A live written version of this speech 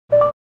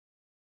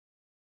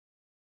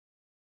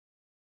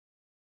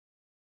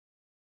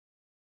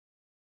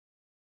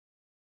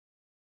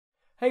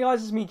Hey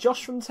guys, it's me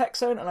Josh from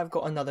TechZone and I've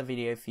got another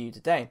video for you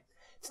today.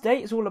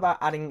 Today is all about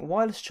adding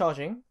wireless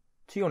charging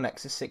to your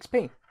Nexus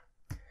 6P.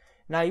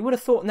 Now you would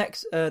have thought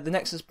the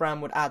Nexus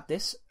brand would add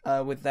this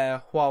with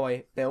their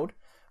Huawei build,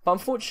 but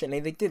unfortunately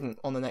they didn't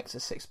on the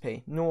Nexus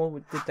 6P, nor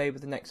did they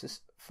with the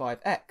Nexus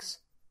 5X.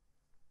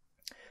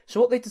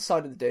 So what they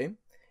decided to do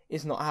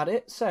is not add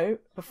it, so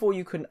before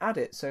you couldn't add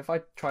it, so if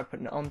I tried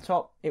putting it on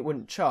top, it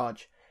wouldn't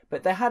charge.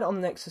 But they had it on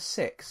the Nexus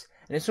 6,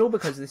 and it's all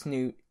because of this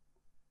new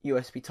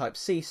USB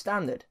Type-C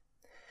standard.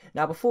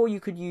 Now before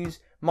you could use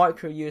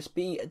micro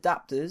USB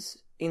adapters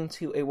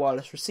into a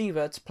wireless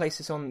receiver to place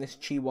this on this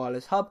Qi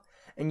wireless hub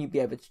and you'd be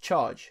able to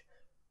charge.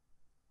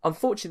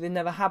 Unfortunately they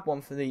never had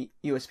one for the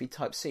USB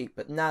Type-C,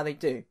 but now they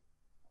do.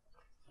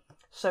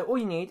 So all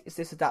you need is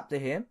this adapter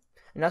here,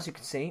 and as you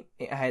can see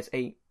it has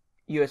a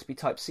USB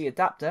Type-C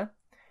adapter,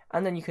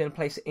 and then you can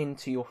place it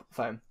into your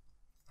phone.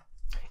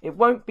 It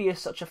won't be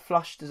such a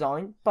flush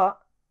design,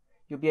 but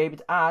you'll be able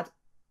to add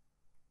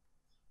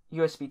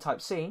USB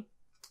Type-C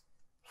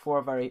for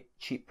a very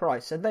cheap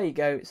price. And there you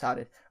go, it's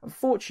added.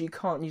 Unfortunately, you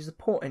can't use the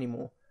port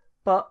anymore.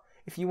 But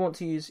if you want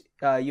to use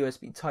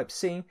USB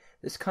Type-C,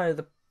 that's kind of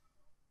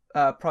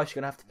the price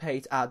you're going to have to pay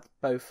to add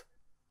both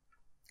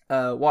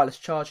wireless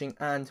charging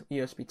and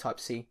USB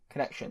Type-C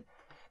connection.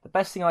 The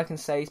best thing I can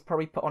say is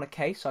probably put on a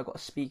case. So I've got a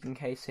speaking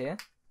case here.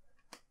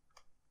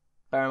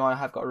 Bear in mind I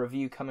have got a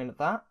review coming of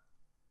that.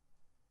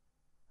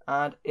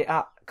 And it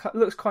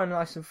looks kind of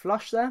nice and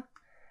flush there.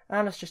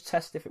 And let's just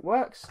test if it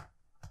works.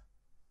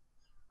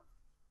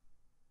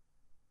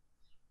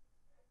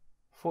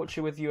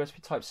 Fortunately with USB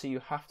Type-C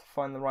you have to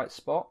find the right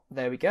spot.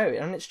 There we go,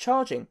 and it's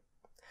charging.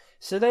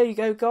 So there you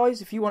go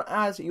guys, if you want to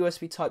add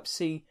USB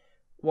Type-C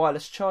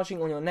wireless charging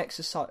on your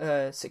Nexus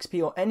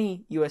 6P or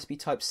any USB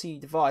Type-C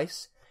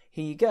device,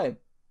 here you go.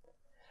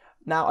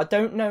 Now I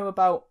don't know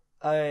about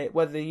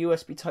whether the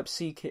USB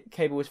Type-C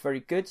cable is very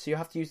good, so you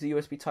have to use the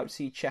USB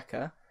Type-C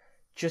checker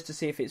just to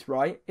see if it's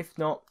right. If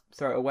not,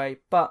 throw it away.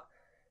 But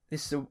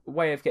this is a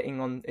way of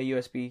getting on a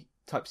USB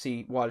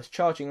Type-C wireless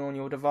charging on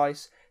your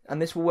device, and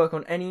this will work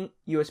on any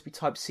USB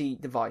Type-C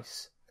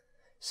device.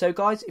 So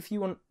guys, if you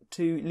want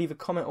to leave a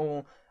comment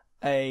or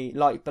a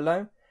like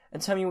below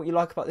and tell me what you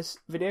like about this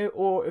video,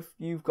 or if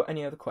you've got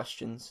any other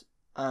questions,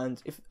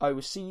 and I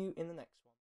will see you in the next one.